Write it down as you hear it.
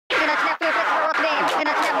International Film Festival Rotterdam.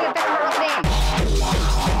 International Film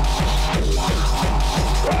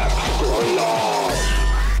Festival Rotterdam.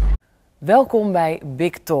 Welkom bij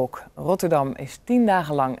Big Talk. Rotterdam is 10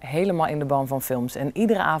 dagen lang helemaal in de ban van films. En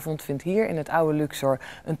iedere avond vindt hier in het oude Luxor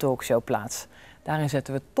een talkshow plaats. Daarin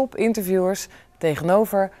zetten we top-interviewers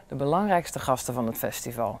tegenover de belangrijkste gasten van het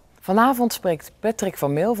festival. Vanavond spreekt Patrick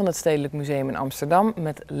van Meel van het Stedelijk Museum in Amsterdam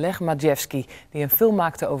met Lech Majewski, die een film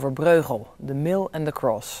maakte over Breugel, The Mill and the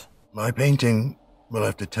Cross. My painting will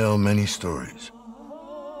have to tell many stories.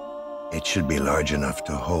 It should be large enough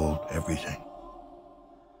to hold everything.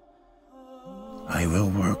 I will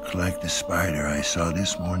work like the spider I saw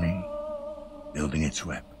this morning, building its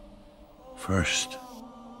web. First,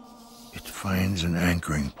 it finds an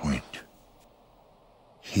anchoring point.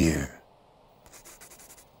 Here,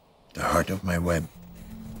 the heart of my web.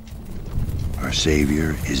 Our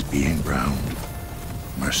Savior is being drowned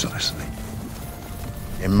mercilessly.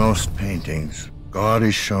 In most paintings, God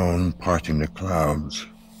is shown parting the clouds,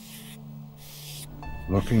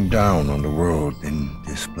 looking down on the world in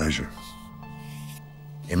displeasure.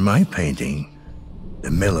 In my painting,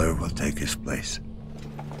 the miller will take his place.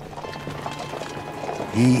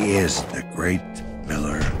 He is the great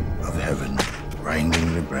miller of heaven,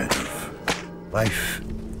 grinding the bread of life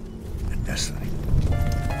and destiny.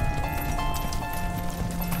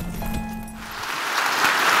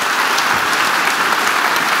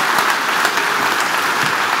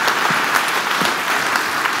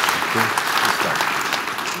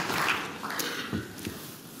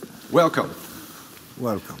 Welcome.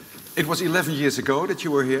 Welcome. It was 11 years ago that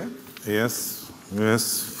you were here? Yes,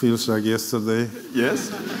 feels like yesterday. Yes?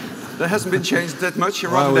 That hasn't been changed that much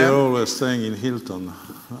in Well, Rotterdam? we're always staying in Hilton,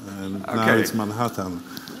 and now it's Manhattan.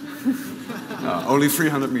 Only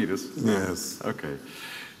 300 meters? Yes. Okay.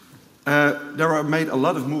 There are made a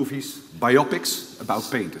lot of movies, biopics, about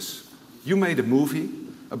painters. You made a movie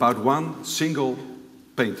about one single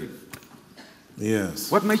painting. Yes.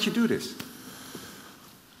 What made you do this?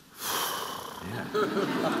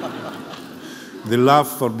 The love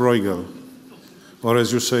for Bruegel, or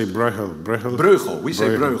as you say, Breugel. Breugel. We say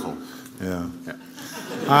Breugel. Yeah.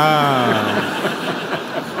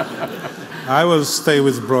 I will stay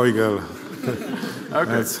with Bruegel.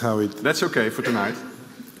 Okay. That's how it... That's okay for tonight.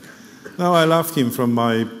 No, I loved him from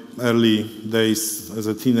my early days as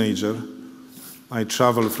a teenager. I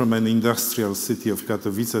traveled from an industrial city of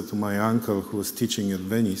Katowice to my uncle who was teaching at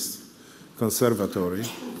Venice Conservatory.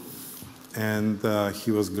 And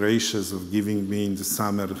he was gracious of giving me in the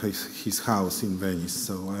summer his house in Venice.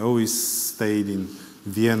 So I always stayed in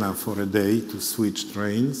Vienna for a day to switch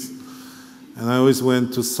trains. And I always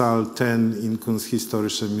went to Saal 10 in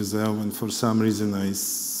Kunsthistorische Museum, and for some reason I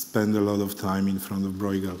spent a lot of time in front of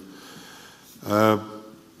Bruegel.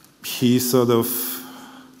 He sort of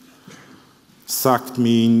sucked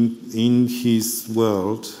me in his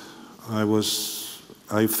world.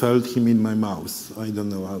 I felt him in my mouth. I don't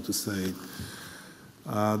know how to say it.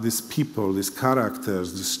 These people, these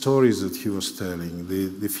characters, the stories that he was telling,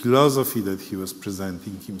 the philosophy that he was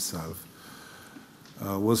presenting himself,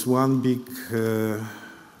 was one big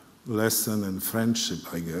lesson in friendship,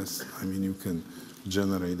 I guess. I mean, you can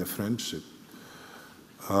generate a friendship.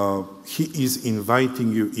 He is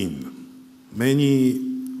inviting you in. Many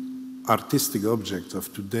artistic objects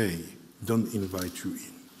of today don't invite you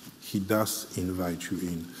in. He does invite you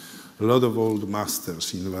in. A lot of old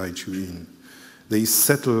masters invite you in. They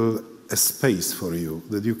settle a space for you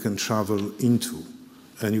that you can travel into,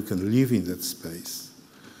 and you can live in that space.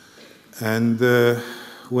 And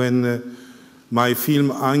when my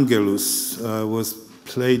film Angelus was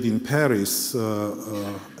played in Paris, a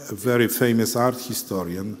very famous art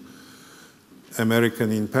historian,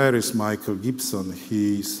 American in Paris, Michael Gibson,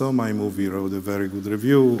 he saw my movie, wrote a very good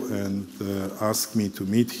review, and asked me to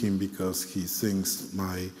meet him because he thinks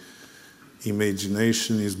my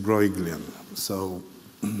imagination is Bruegelian. So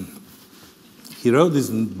he wrote this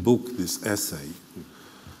book, this essay,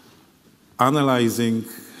 analyzing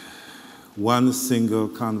one single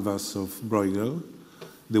canvas of Bruegel,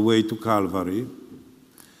 The Way to Calvary,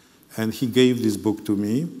 and he gave this book to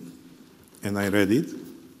me, and I read it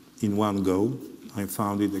in one go. I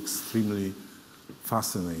found it extremely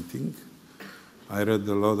fascinating. I read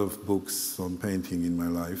a lot of books on painting in my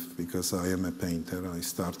life because I am a painter. I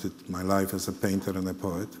started my life as a painter and a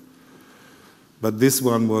poet. But this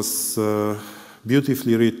one was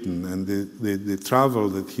beautifully written, and the travel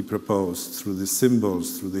that he proposed through the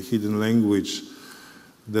symbols, through the hidden language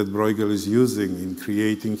that Bruegel is using in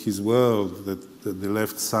creating his world, that the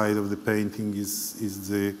left side of the painting is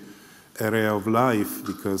the area of life,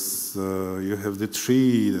 because you have the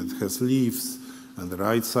tree that has leaves, On the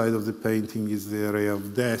right side of the painting is the area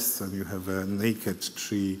of death, and you have a naked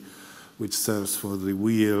tree which serves for the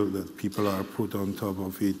wheel that people are put on top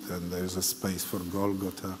of it, and there's a space for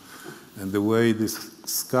Golgotha. And the way this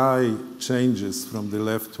sky changes from the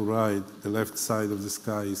left to right, the left side of the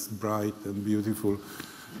sky is bright and beautiful,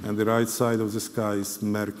 and the right side of the sky is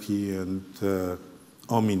murky and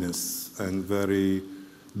ominous and very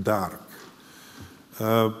dark.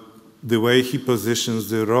 The way he positions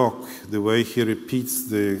the rock, the way he repeats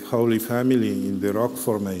the Holy Family in the rock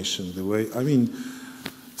formation, the way, I mean,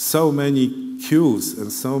 so many cues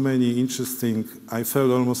and so many interesting, I felt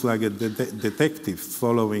almost like a detective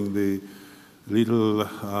following the little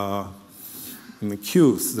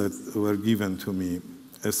cues that were given to me.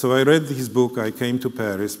 So I read his book, I came to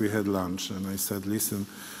Paris, we had lunch, and I said, listen,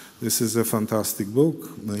 this is a fantastic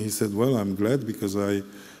book. And he said, well, I'm glad because I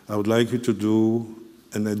would like you to do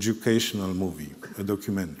an educational movie, a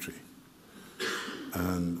documentary.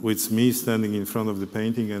 And with me standing in front of the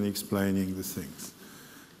painting and explaining the things.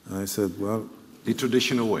 And I said, well... The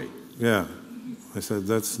traditional way. Yeah. I said,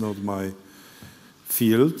 that's not my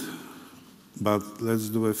field, but let's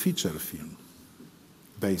do a feature film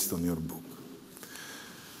based on your book.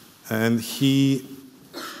 And he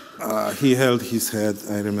held his head,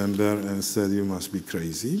 I remember, and said, you must be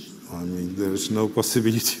crazy. I mean, there is no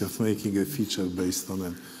possibility of making a feature based on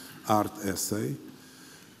an art essay.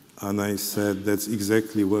 And I said, that's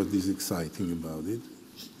exactly what is exciting about it.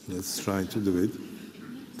 Let's try to do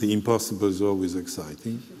it. The impossible is always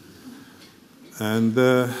exciting. And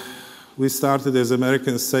we started, as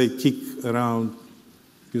Americans say, kick around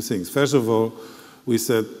a few things. First of all, we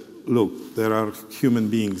said, look, there are human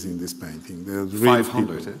beings in this painting. There are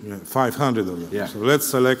 500, eh? Yeah, 500 of them. Yeah. So let's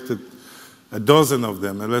select a dozen of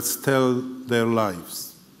them and let's tell their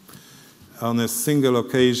lives on a single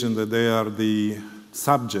occasion that they are the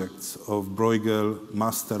subjects of Bruegel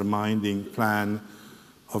masterminding plan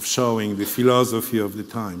of showing the philosophy of the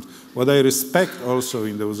times. What I respect also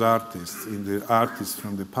in those artists, in the artists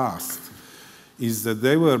from the past, is that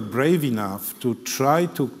they were brave enough to try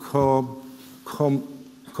to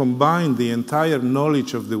combine the entire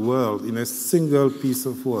knowledge of the world in a single piece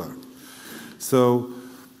of work. So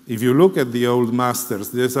if you look at the old masters,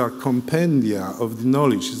 these are compendia of the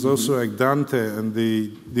knowledge. It's also like Dante and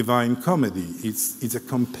the Divine Comedy. It's a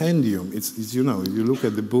compendium. It's, you know, if you look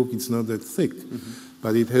at the book, it's not that thick.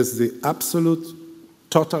 But it has the absolute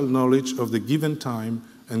total knowledge of the given time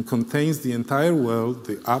and contains the entire world,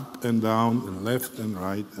 the up and down, and left and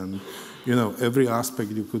right, and you know, every aspect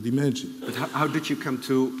you could imagine. But how did you come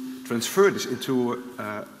to transfer this into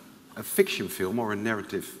a fiction film or a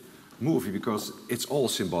narrative movie? Because it's all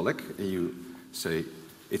symbolic, and you say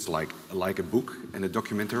it's like a book and a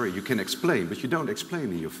documentary. You can explain, but you don't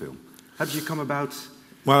explain in your film. How did you come about?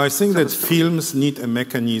 Well, I think that films need a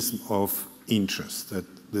mechanism of interest, that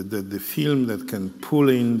the film that can pull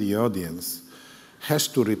in the audience has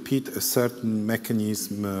to repeat a certain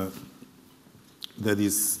mechanism that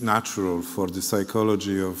is natural for the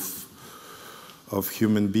psychology of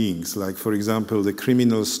human beings. Like, for example, the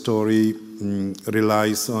criminal story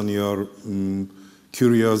relies on your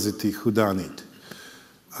curiosity, whodunit.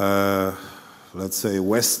 Let's say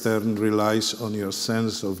Western relies on your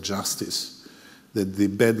sense of justice, that the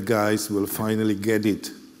bad guys will finally get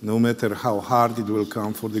it, no matter how hard it will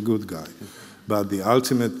come for the good guy. But the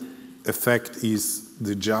ultimate effect is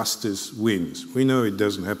the justice wins. We know it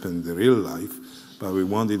doesn't happen in the real life, but we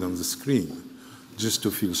want it on the screen, just to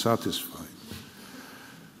feel satisfied.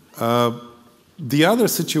 The other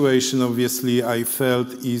situation, obviously, I felt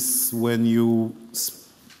is when you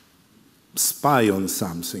spy on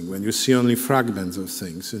something, when you see only fragments of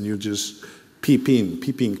things, and you just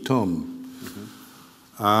peeping Tom.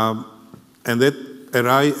 And that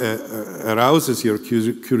arouses your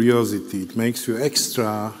curiosity. It makes you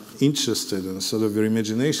extra interested, and sort of your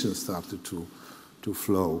imagination started to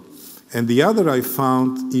flow. And the other I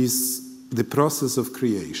found is the process of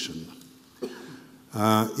creation.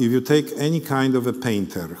 If you take any kind of a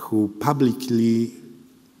painter who publicly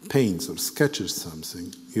paints or sketches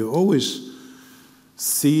something, you always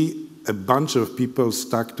see a bunch of people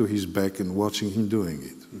stuck to his back and watching him doing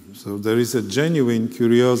it. So there is a genuine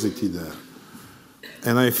curiosity there.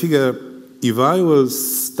 And I figure if I was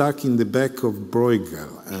stuck in the back of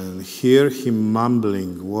Bruegel and hear him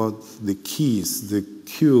mumbling what the keys, the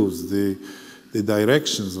cues, the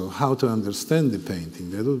directions of how to understand the painting,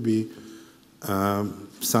 that would be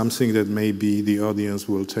something that maybe the audience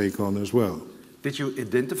will take on as well. Did you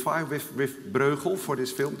identify with Bruegel for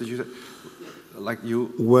this film? Did you, like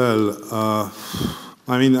you? Well,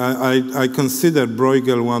 I mean, I consider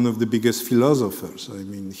Bruegel one of the biggest philosophers. I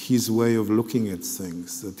mean, his way of looking at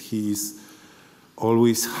things, that he is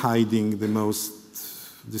always hiding the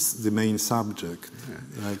main subject.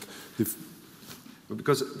 Yeah. Like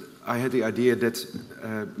because I had the idea that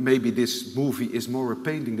maybe this movie is more a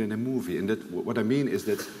painting than a movie. And that what I mean is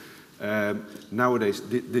that nowadays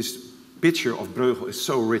this picture of Bruegel is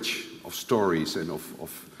so rich of stories and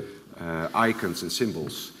of icons and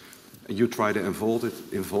symbols. And you try to unfold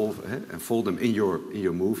them in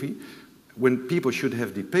your movie. When people should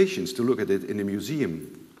have the patience to look at it in a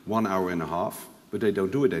museum 1 hour and a half, but they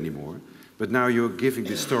don't do it anymore. But now you're giving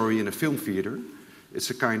the story in a film theater. It's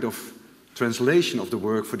a kind of translation of the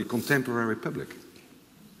work for the contemporary public.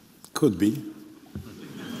 Could be.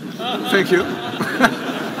 Thank you.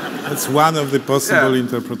 That's one of the possible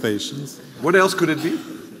interpretations. What else could it be?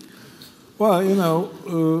 Well, you know,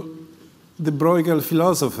 the Bruegel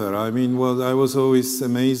philosopher, I mean, what I was always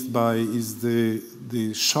amazed by is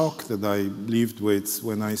the shock that I lived with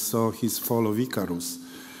when I saw his Fall of Icarus.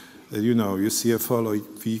 You know, you see a fall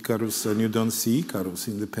of Icarus and you don't see Icarus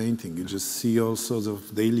in the painting. You just see all sorts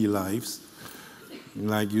of daily lives.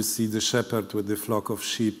 Like you see the shepherd with the flock of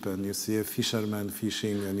sheep, and you see a fisherman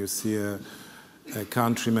fishing, and you see a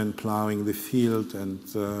countryman plowing the field, and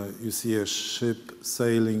you see a ship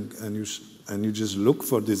sailing, and you just look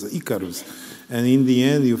for this Icarus. And in the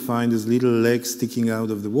end, you find this little leg sticking out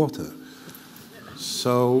of the water.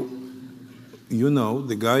 So, you know,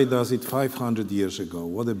 the guy does it 500 years ago.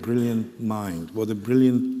 What a brilliant mind. What a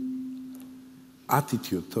brilliant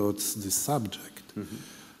attitude towards the subject. Mm-hmm.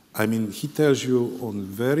 I mean, he tells you on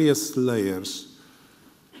various layers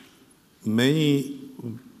many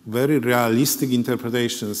very realistic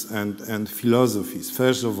interpretations and philosophies.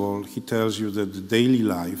 First of all, he tells you that the daily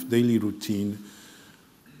life, daily routine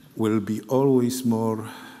will be always more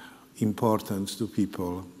important to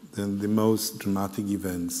people than the most dramatic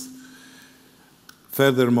events.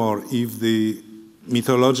 Furthermore, if the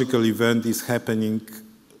mythological event is happening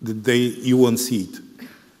the day, you won't see it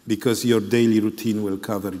because your daily routine will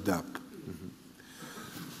cover it up.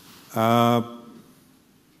 Mm-hmm.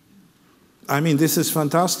 I mean, this is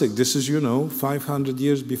fantastic. This is, you know, 500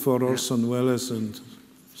 years before Orson Welles and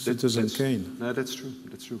Citizen Kane. No, that's true.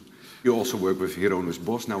 That's true. You also work with Hieronymus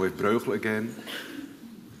Bosch, now with Bruegel again.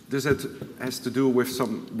 Does that has to do with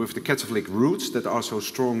the Catholic roots that are so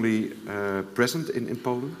strongly present in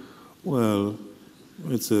Poland? Well,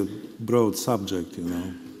 it's a broad subject, you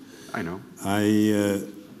know. I know.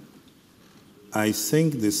 I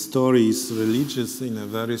think the story is religious in a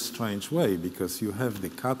very strange way, because you have the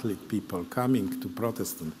Catholic people coming to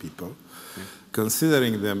Protestant people,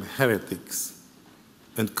 considering them heretics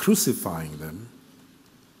and crucifying them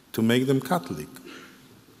to make them Catholic.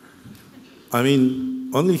 I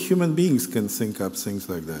mean, only human beings can think up things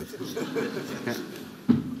like that.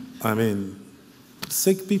 I mean,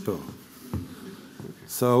 sick people.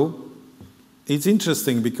 So it's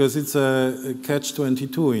interesting because it's a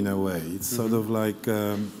catch-22 in a way. It's sort of like,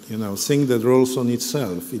 you know, thing that rolls on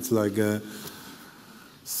itself. It's like a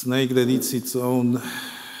snake that eats its own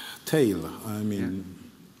tail. I mean,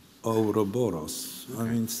 Ouroboros. I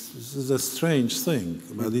mean, this is a strange thing,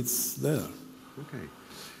 but it's there. Okay.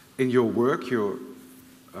 In your work, you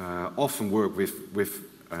often work with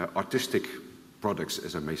artistic products,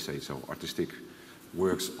 as I may say so, artistic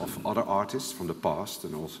works of other artists from the past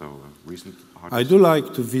and also recent artists. I do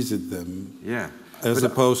like to visit them, as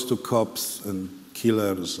but opposed to cops and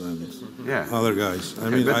killers and other guys. I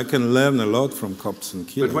mean, I can learn a lot from cops and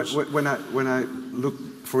killers. But when I look,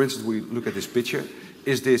 for instance, we look at this picture,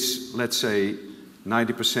 is this, let's say,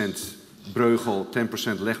 90% Bruegel,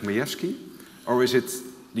 10% Lech Majewski, or is it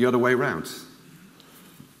the other way around?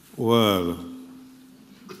 Well,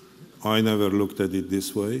 I never looked at it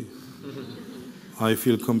this way. I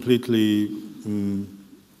feel completely,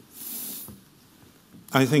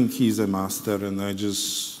 I think he's a master, and I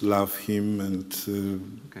just love him and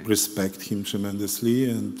respect him tremendously,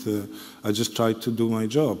 and I just try to do my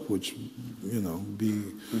job, which, you know,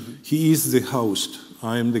 he is the host,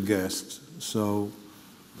 I am the guest, so,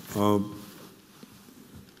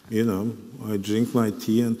 you know, I drink my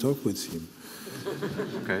tea and talk with him.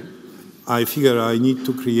 Okay. I figure I need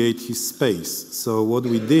to create his space. So what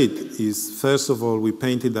we did is, first of all, we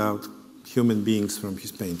painted out human beings from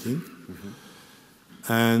his painting.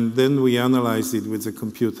 And then we analyzed it with the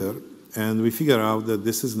computer. And we figure out that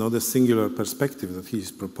this is not a singular perspective that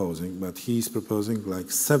he's proposing, but he's proposing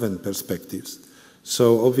like 7 perspectives.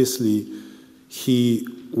 So obviously, he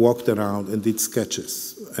walked around and did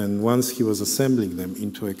sketches. And once he was assembling them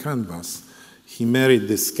into a canvas, he married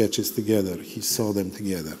these sketches together. He saw them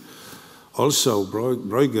together. Also,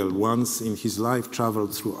 Bruegel once in his life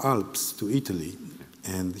traveled through Alps to Italy,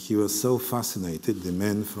 and he was so fascinated, the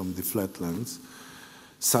man from the flatlands,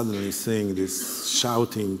 suddenly seeing this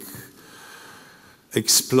shouting,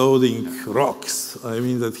 exploding rocks. I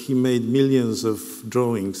mean, that he made millions of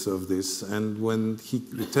drawings of this, and when he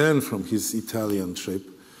returned from his Italian trip,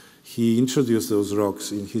 he introduced those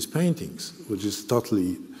rocks in his paintings, which is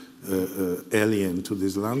totally alien to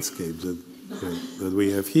this landscape that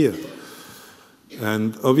we have here.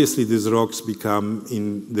 And obviously these rocks become,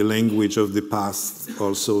 in the language of the past,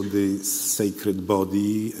 also the sacred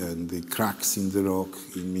body, and the cracks in the rock,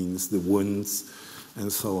 it means the wounds,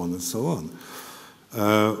 and so on and so on.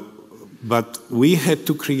 But we had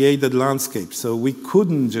to create that landscape, so we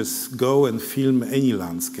couldn't just go and film any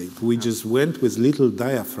landscape. We just went with little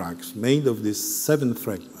diaphragms made of these 7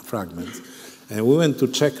 fragments, and we went to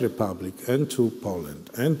Czech Republic and to Poland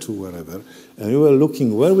and to wherever, and we were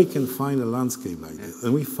looking where we can find a landscape like this,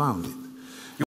 and we found it.